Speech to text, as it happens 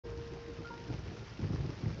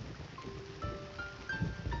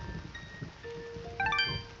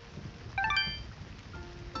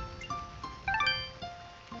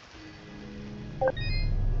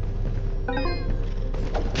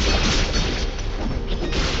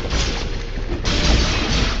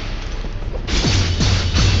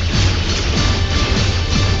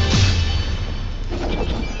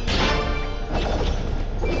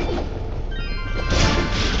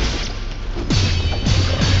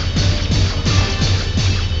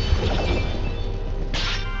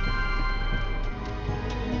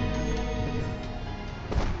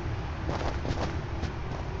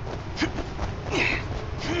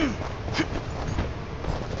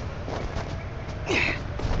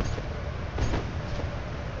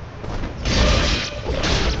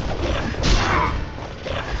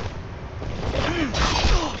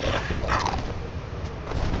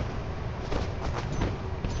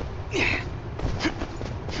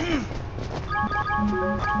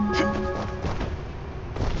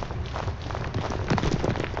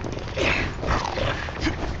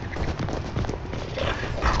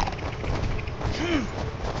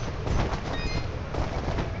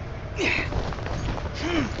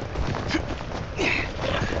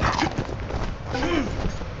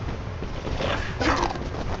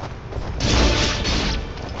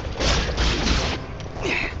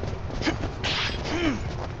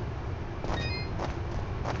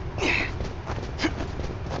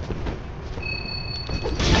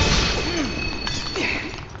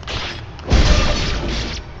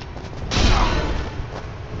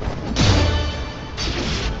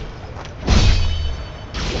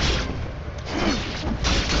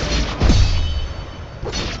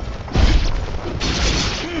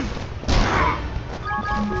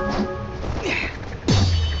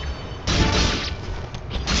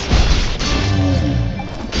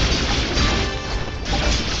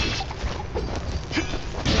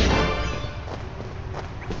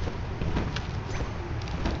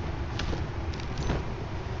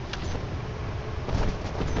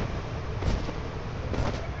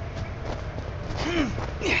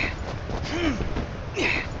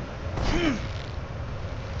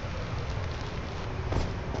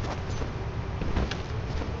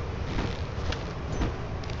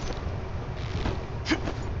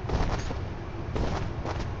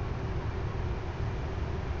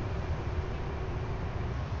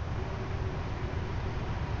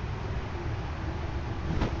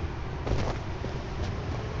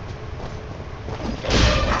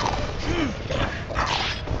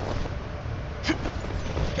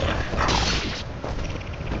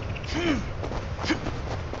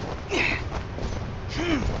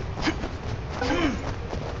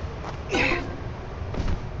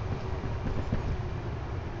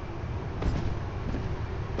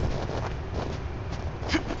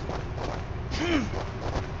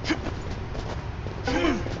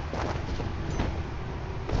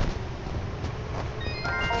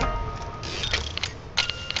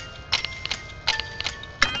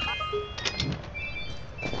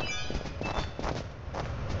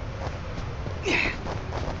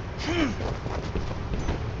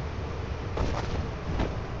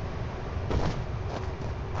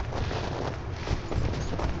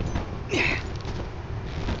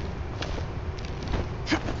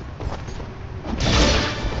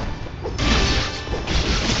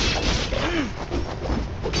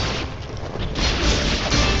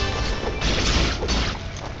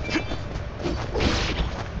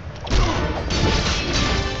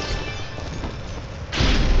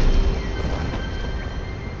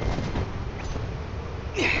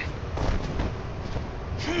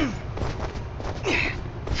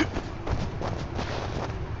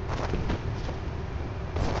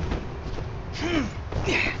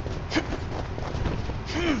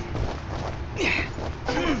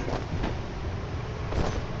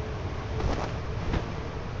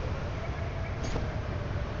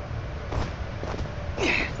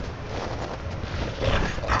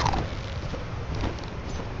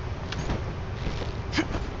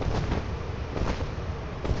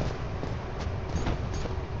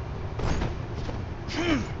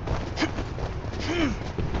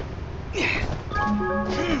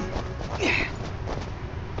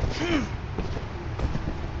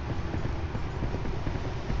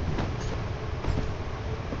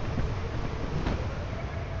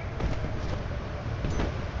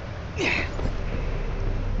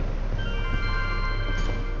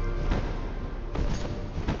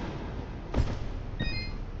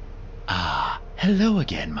Hello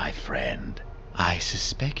again, my friend. I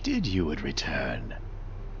suspected you would return.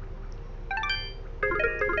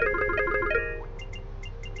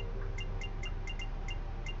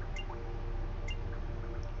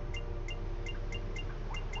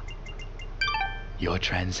 Your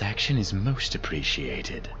transaction is most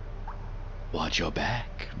appreciated. Watch your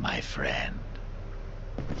back, my friend.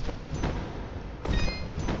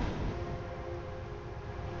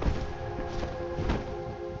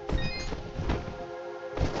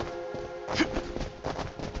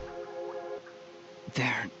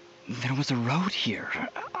 There was a road here.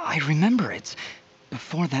 I remember it.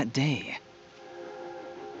 Before that day.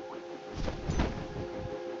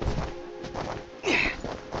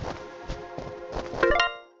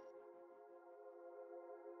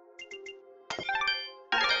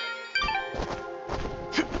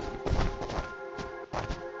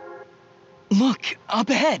 Look, up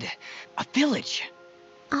ahead! A village!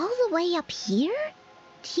 All the way up here?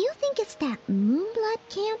 Do you think it's that Moonblood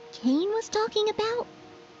camp Kane was talking about?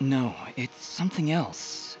 No, it's something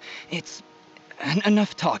else. It's...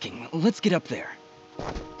 enough talking. Let's get up there.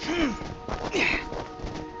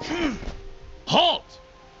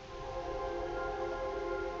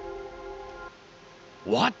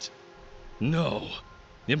 What? No.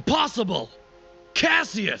 Impossible!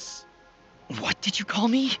 Cassius! What did you call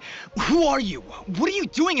me? Who are you? What are you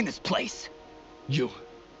doing in this place? You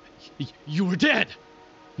were dead!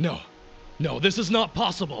 No, this is not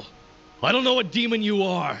possible. I don't know what demon you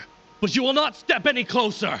are, but you will not step any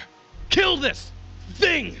closer! Kill this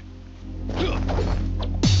thing!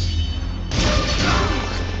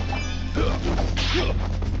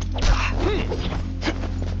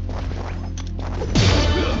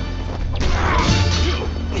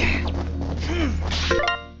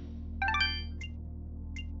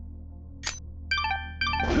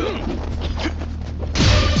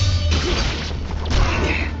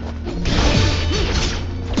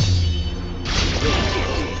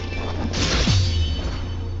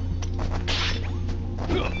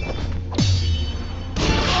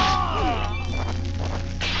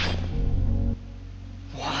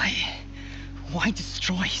 Why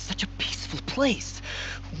destroy such a peaceful place?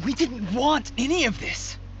 We didn't want any of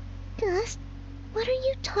this. Dust, what are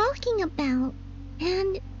you talking about?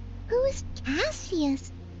 And who is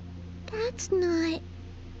Cassius? That's not...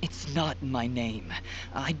 It's not my name.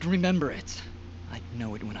 I'd remember it. I'd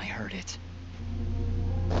know it when I heard it.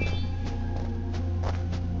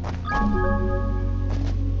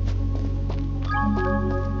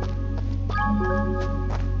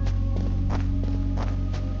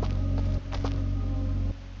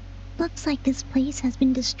 Looks like this place has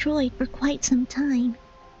been destroyed for quite some time.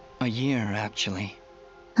 A year, actually.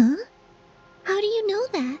 Huh? How do you know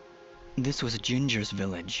that? This was Ginger's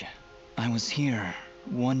village. I was here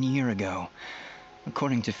 1 year ago.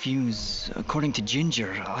 According to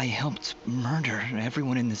Ginger, I helped murder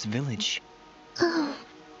everyone in this village. Oh,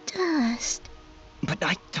 Dust. But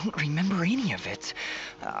I don't remember any of it.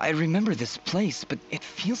 I remember this place, but it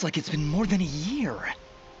feels like it's been more than a year.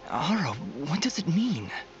 Ara, what does it mean?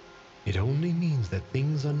 It only means that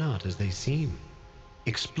things are not as they seem.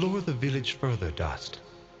 Explore the village further, Dust.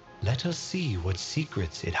 Let us see what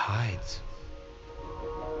secrets it hides.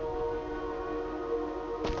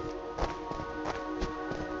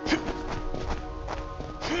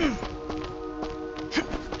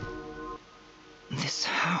 This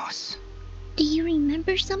house. Do you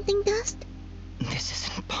remember something, Dust? This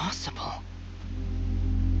isn't possible.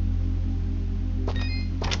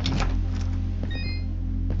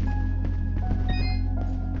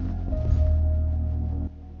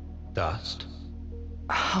 Dust?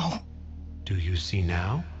 How? Do you see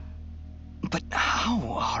now? But how,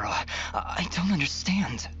 Ara? I don't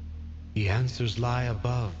understand. The answers lie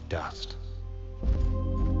above, Dust.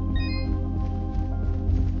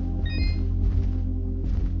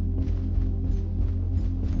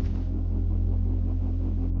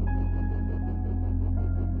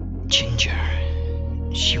 Ginger.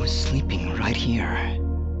 She was sleeping right here.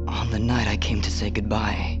 On the night I came to say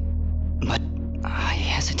goodbye. But I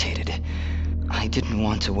hesitated. I didn't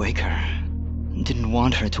want to wake her. Didn't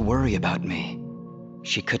want her to worry about me.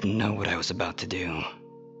 She couldn't know what I was about to do.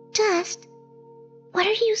 Dust, what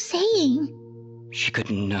are you saying? She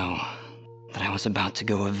couldn't know that I was about to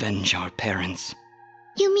go avenge our parents.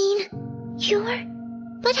 You mean you're...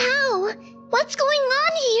 But how? What's going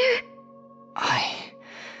on here?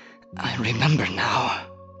 I remember now.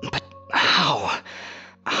 But how?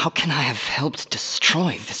 How can I have helped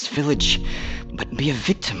destroy this village, but be a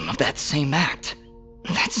victim of that same act?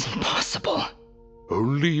 That's impossible.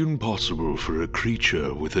 Only impossible for a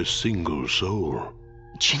creature with a single soul.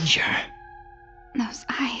 Ginger. Those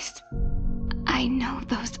eyes. I know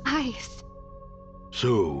those eyes.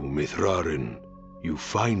 So, Mithrarin, you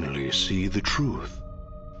finally see the truth.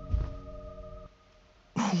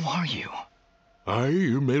 Who are you? I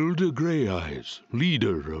am Elder Grey Eyes,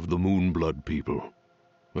 leader of the Moonblood people.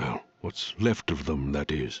 Well, what's left of them, that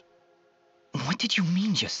is. What did you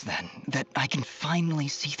mean just then? That I can finally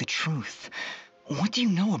see the truth? What do you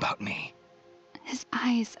know about me? His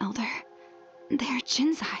eyes, Elder. They're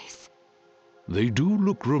Jin's eyes. They do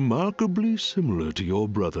look remarkably similar to your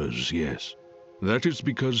brother's, yes. That is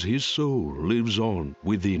because his soul lives on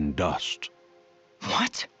within Dust.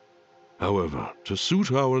 What? However, to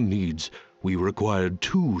suit our needs, we required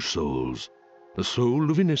 2 souls. The soul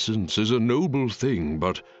of innocence is a noble thing,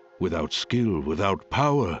 but without skill, without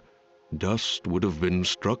power, Dust would have been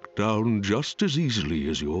struck down just as easily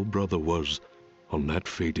as your brother was on that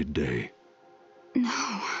fated day.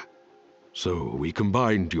 No. So we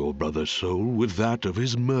combined your brother's soul with that of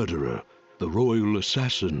his murderer, the royal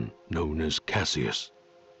assassin known as Cassius.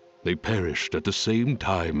 They perished at the same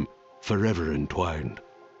time, forever entwined.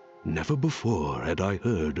 Never before had I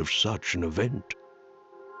heard of such an event.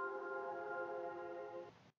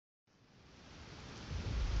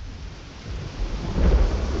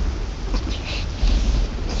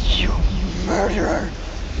 murderer!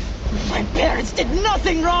 My parents did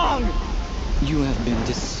nothing wrong! You have been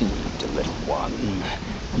deceived, little one.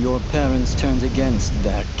 Your parents turned against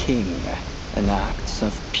their king, an act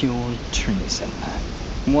of pure treason.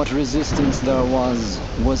 What resistance there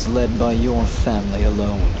was led by your family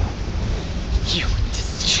alone. You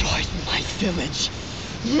destroyed my village,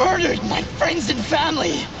 murdered my friends and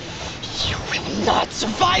family. You will not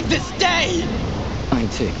survive this day! I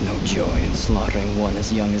take no joy in slaughtering one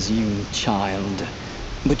as young as you, child.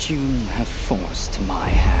 But you have forced my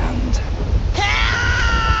hand.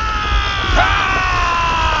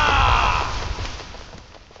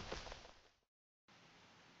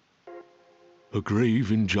 A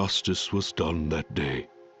grave injustice was done that day.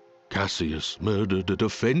 Cassius murdered a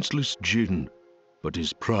defenseless djinn, but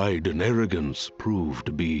his pride and arrogance proved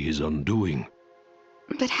to be his undoing.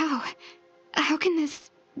 But how? How can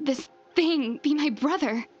this thing be my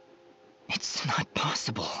brother? It's not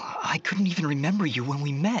possible. I couldn't even remember you when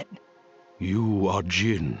we met. You are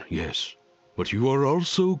Jinn, yes, but you are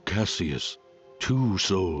also Cassius. Two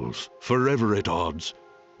souls, forever at odds,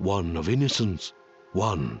 one of innocence,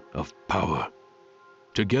 one of power.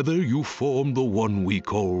 Together you form the one we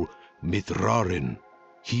call Mithrarin,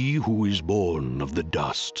 he who is born of the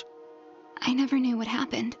dust. I never knew what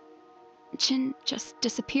happened. Jin just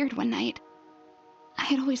disappeared one night. I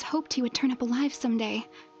had always hoped he would turn up alive someday,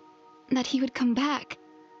 that he would come back.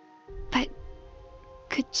 But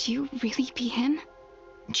could you really be him?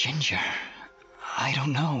 Ginger, I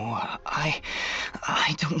don't know.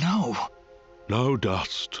 I don't know. Now,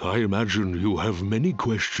 Dust, I imagine you have many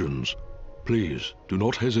questions. Please, do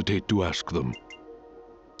not hesitate to ask them.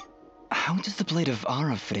 How does the Blade of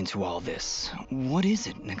Ara fit into all this? What is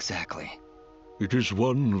it exactly? It is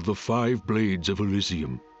one of the 5 blades of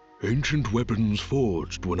Elysium, ancient weapons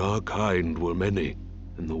forged when our kind were many,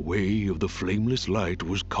 and the way of the flameless light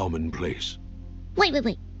was commonplace.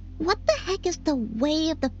 Wait. What the heck is the way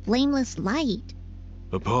of the flameless light?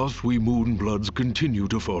 A path we Moonbloods continue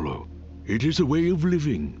to follow. It is a way of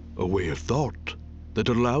living, a way of thought, that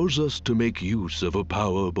allows us to make use of a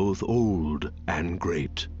power both old and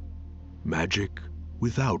great. Magic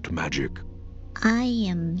without magic. I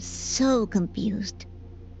am so confused.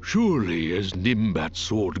 Surely, as Nimbat's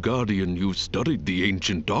Sword Guardian, you've studied the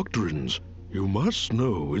ancient doctrines. You must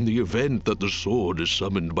know, in the event that the sword is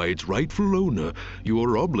summoned by its rightful owner, you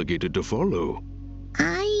are obligated to follow.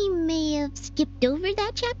 I may have skipped over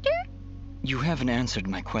that chapter? You haven't answered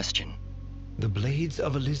my question. The Blades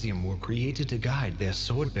of Elysium were created to guide their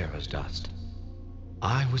sword-bearers, Dust.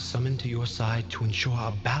 I was summoned to your side to ensure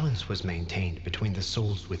a balance was maintained between the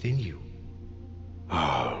souls within you.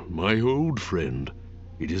 Ah, my old friend.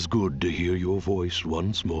 It is good to hear your voice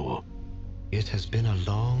once more. It has been a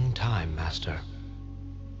long time, Master.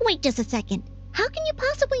 Wait just a second. How can you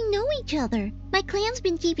possibly know each other? My clan's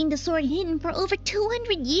been keeping the sword hidden for over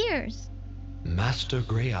 200 years. Master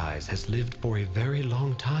Grey Eyes has lived for a very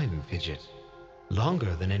long time, Fidget.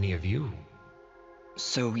 Longer than any of you.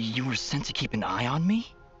 So you were sent to keep an eye on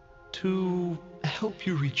me? To help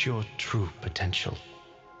you reach your true potential.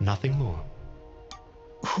 Nothing more.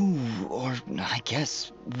 Who, or I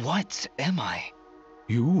guess, what am I?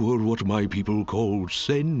 You are what my people call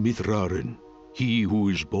Sen Mithrarin, he who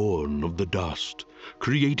is born of the dust,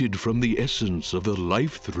 created from the essence of the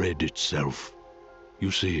life thread itself.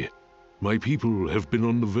 You see, my people have been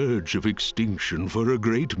on the verge of extinction for a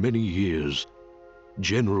great many years.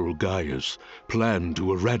 General Gaius planned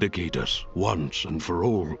to eradicate us once and for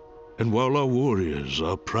all, and while our warriors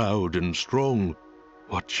are proud and strong,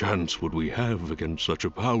 what chance would we have against such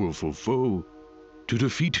a powerful foe? To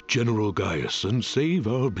defeat General Gaius and save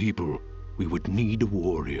our people, we would need a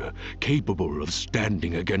warrior capable of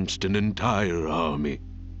standing against an entire army.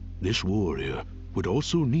 This warrior would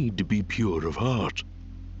also need to be pure of heart,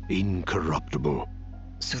 incorruptible.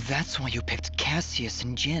 So that's why you picked Cassius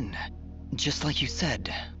and Jin. Just like you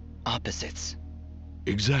said, opposites.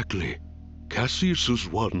 Exactly. Cassius is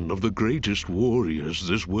one of the greatest warriors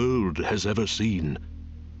this world has ever seen,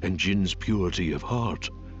 and Jin's purity of heart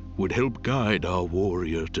would help guide our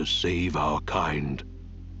warrior to save our kind.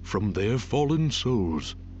 From their fallen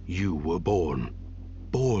souls, you were born.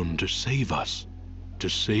 Born to save us. To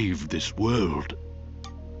save this world.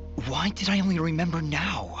 Why did I only remember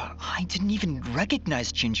now? I didn't even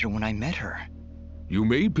recognize Ginger when I met her. You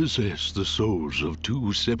may possess the souls of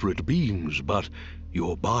 2 separate beings, but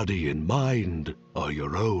your body and mind are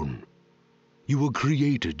your own. You were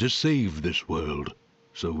created to save this world,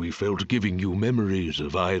 so we felt giving you memories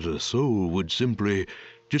of either soul would simply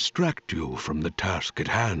distract you from the task at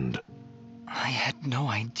hand. I had no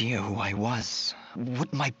idea who I was,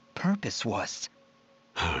 what my purpose was.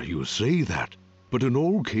 You say that, But in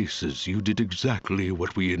all cases, you did exactly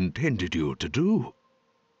what we intended you to do.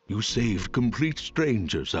 You saved complete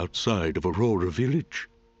strangers outside of Aurora Village.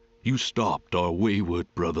 You stopped our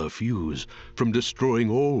wayward brother Fuse from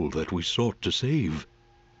destroying all that we sought to save.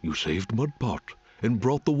 You saved Mudpot and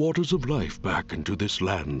brought the waters of life back into this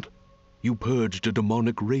land. You purged a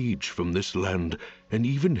demonic rage from this land and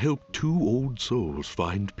even helped 2 old souls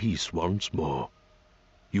find peace once more.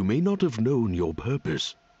 You may not have known your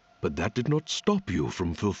purpose, but that did not stop you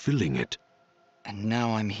from fulfilling it. And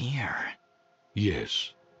now I'm here.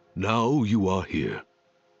 Yes, now you are here,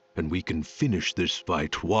 and we can finish this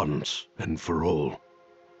fight once and for all.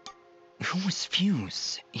 Who was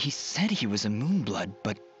Fuse? He said he was a Moonblood,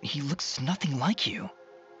 but he looks nothing like you.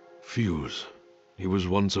 Fuse. He was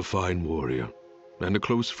once a fine warrior, and a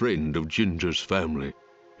close friend of Ginger's family.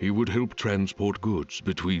 He would help transport goods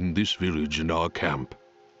between this village and our camp.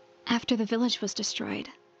 After the village was destroyed,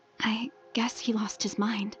 I guess he lost his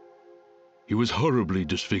mind. He was horribly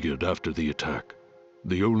disfigured after the attack.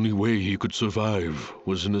 The only way he could survive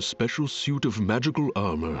was in a special suit of magical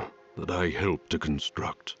armor that I helped to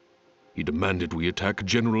construct. He demanded we attack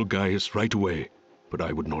General Gaius right away, but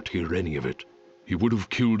I would not hear any of it. He would have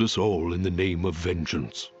killed us all in the name of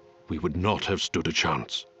vengeance. We would not have stood a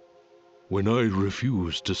chance. When I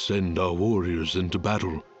refused to send our warriors into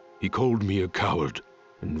battle, he called me a coward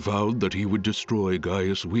and vowed that he would destroy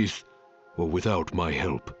Gaius with or without my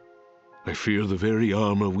help. I fear the very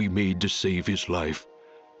armor we made to save his life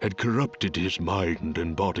had corrupted his mind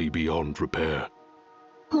and body beyond repair.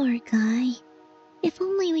 Poor guy. If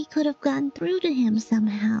only we could have gotten through to him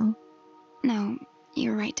somehow. No,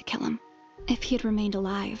 you're right to kill him. If he had remained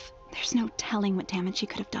alive, there's no telling what damage he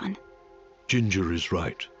could have done. Ginger is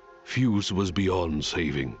right. Fuse was beyond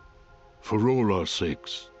saving. For all our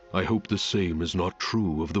sakes, I hope the same is not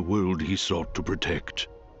true of the world he sought to protect.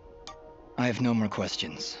 I have no more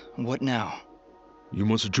questions. What now? You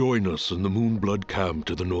must join us in the Moonblood camp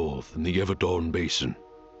to the north in the Everdawn Basin.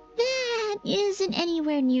 That isn't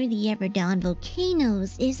anywhere near the Everdawn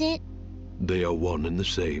volcanoes, is it? They are one and the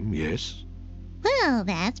same, yes? Well,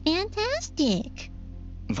 that's fantastic.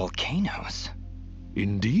 Volcanoes?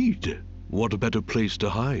 Indeed. What a better place to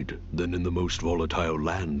hide than in the most volatile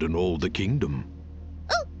land in all the kingdom?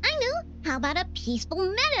 Oh, I know. How about a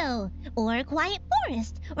peaceful meadow? Or a quiet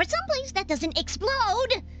forest? Or someplace that doesn't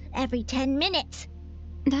explode every 10 minutes?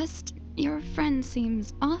 Dust, your friend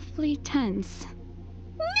seems awfully tense.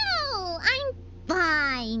 No, I'm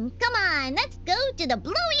fine. Come on, let's go to the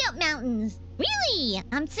Blowy Up Mountains. Really,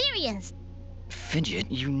 I'm serious. Fidget,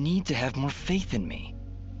 you need to have more faith in me.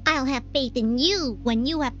 I'll have faith in you when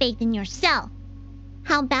you have faith in yourself.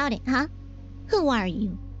 How about it, huh? Who are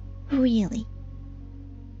you? Really?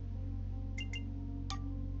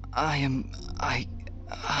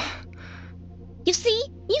 You see?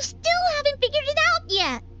 You still haven't figured it out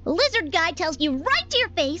yet. The lizard guy tells you right to your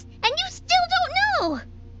face, and you still don't know.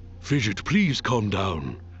 Fidget, please calm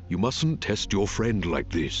down. You mustn't test your friend like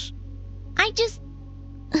this. I just...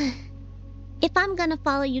 If I'm gonna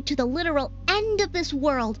follow you to the literal end of this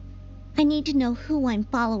world, I need to know who I'm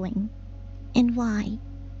following. And why.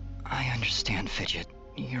 I understand, Fidget.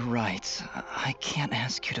 You're right. I can't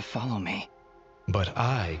ask you to follow me. But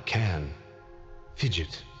I can.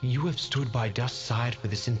 Fidget, you have stood by Dust's side for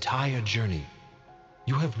this entire journey.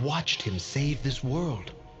 You have watched him save this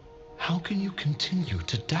world. How can you continue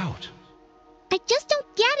to doubt? I just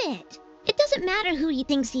don't get it. It doesn't matter who he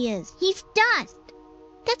thinks he is. He's Dust.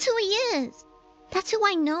 That's who he is. That's who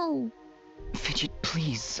I know. Fidget,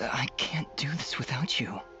 please. I can't do this without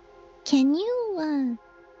you. Can you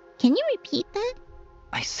repeat that?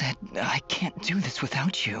 I said I can't do this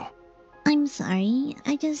without you. I'm sorry.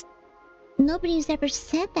 Nobody's ever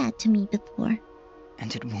said that to me before.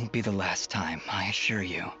 And it won't be the last time, I assure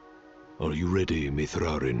you. Are you ready,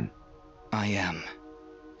 Mithrarin? I am.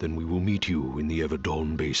 Then we will meet you in the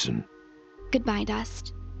Everdawn Basin. Goodbye,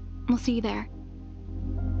 Dust. We'll see you there.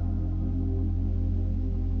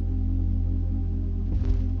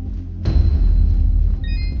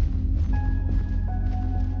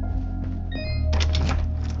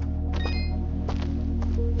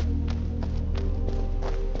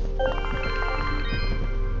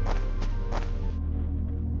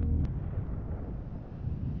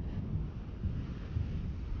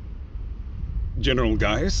 General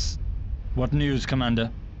Gaius? What news,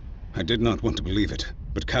 Commander? I did not want to believe it,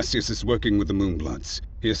 but Cassius is working with the Moonbloods.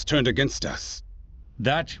 He has turned against us.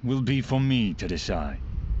 That will be for me to decide.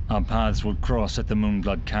 Our paths will cross at the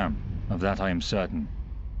Moonblood camp. Of that I am certain.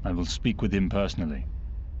 I will speak with him personally.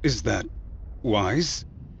 Is that wise?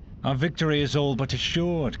 Our victory is all but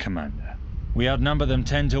assured, Commander. We outnumber them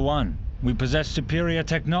 10 to 1. We possess superior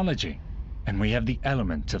technology, and we have the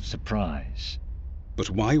element of surprise.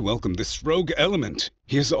 But why welcome this rogue element?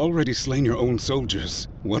 He has already slain your own soldiers.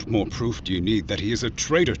 What more proof do you need that he is a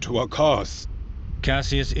traitor to our cause?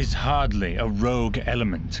 Cassius is hardly a rogue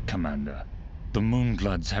element, Commander. The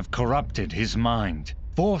Moonbloods have corrupted his mind,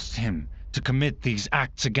 forced him to commit these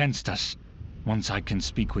acts against us. Once I can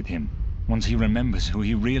speak with him, once he remembers who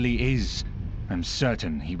he really is, I'm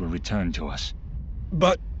certain he will return to us.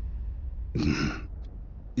 But...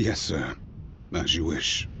 Yes, sir. As you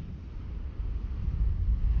wish.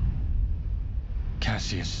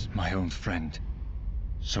 Cassius, my own friend,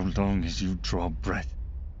 so long as you draw breath,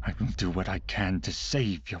 I will do what I can to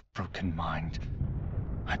save your broken mind.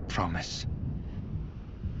 I promise.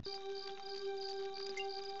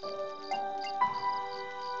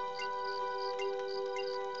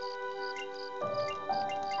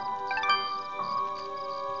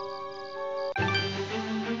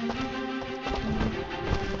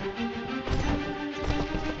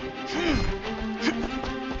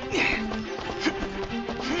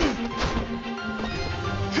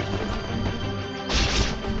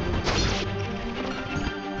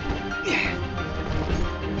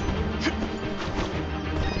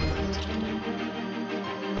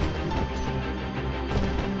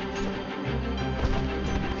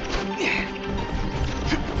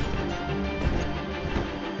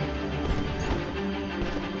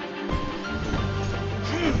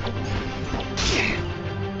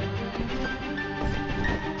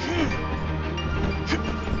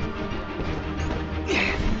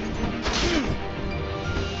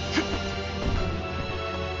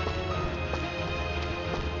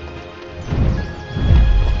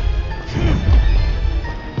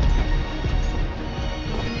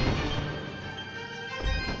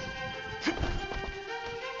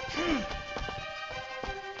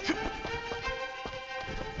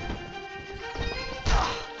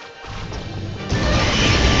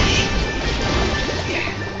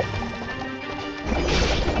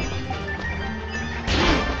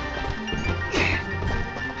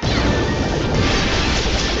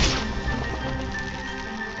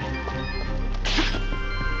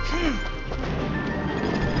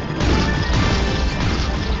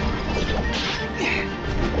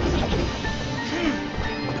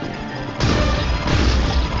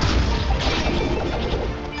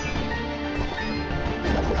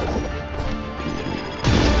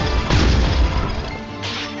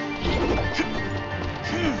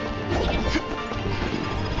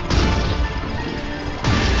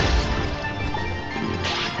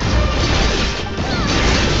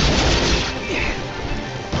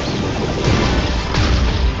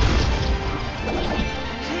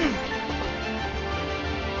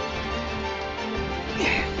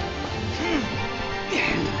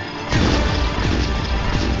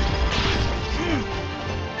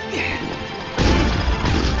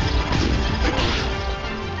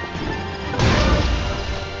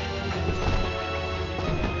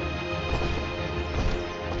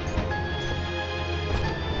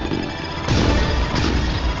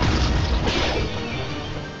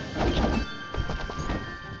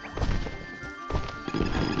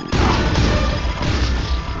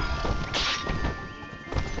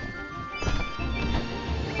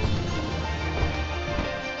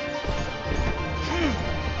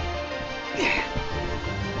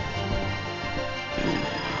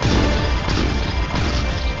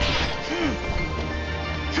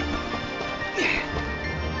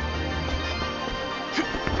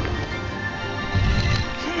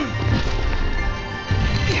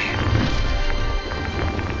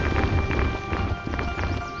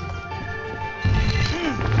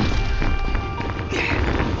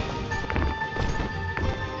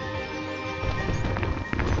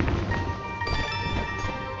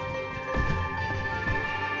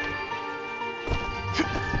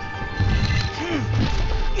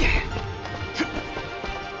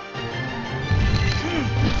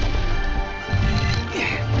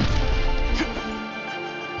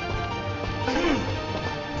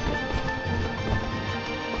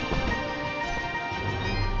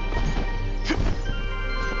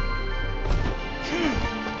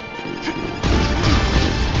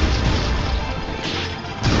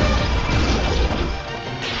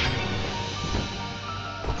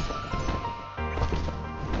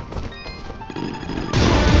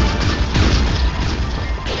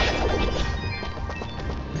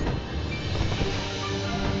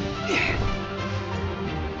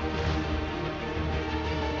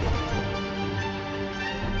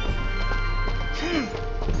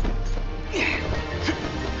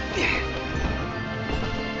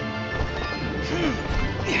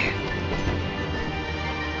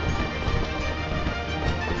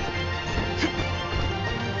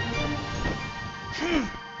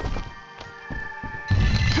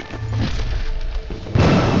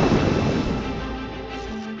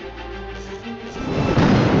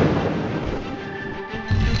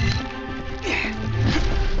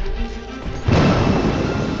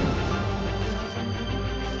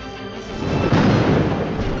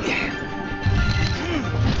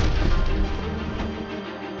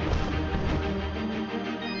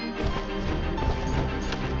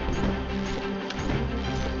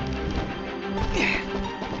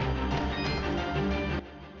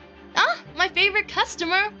 My favorite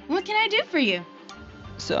customer. What can I do for you?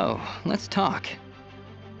 So, let's talk.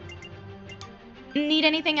 Need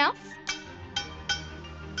anything else?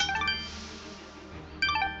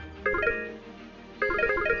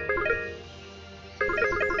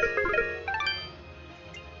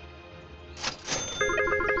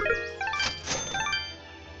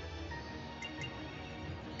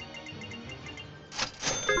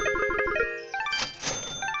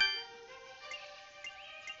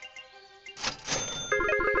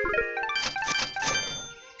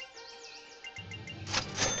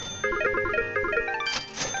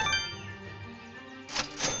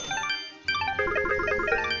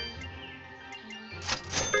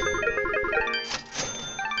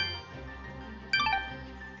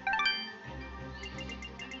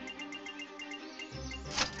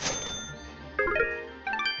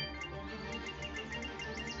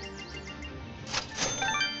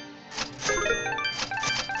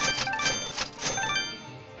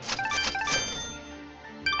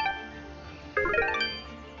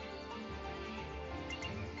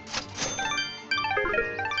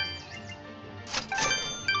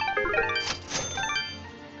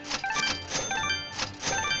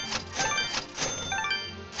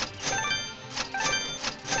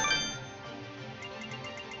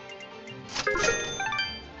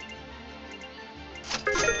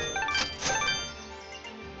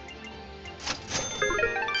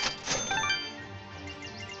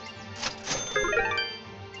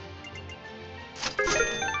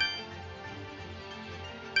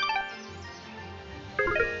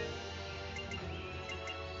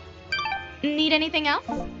 Need anything else?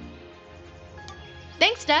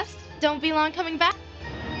 Thanks, Des. Don't be long coming back.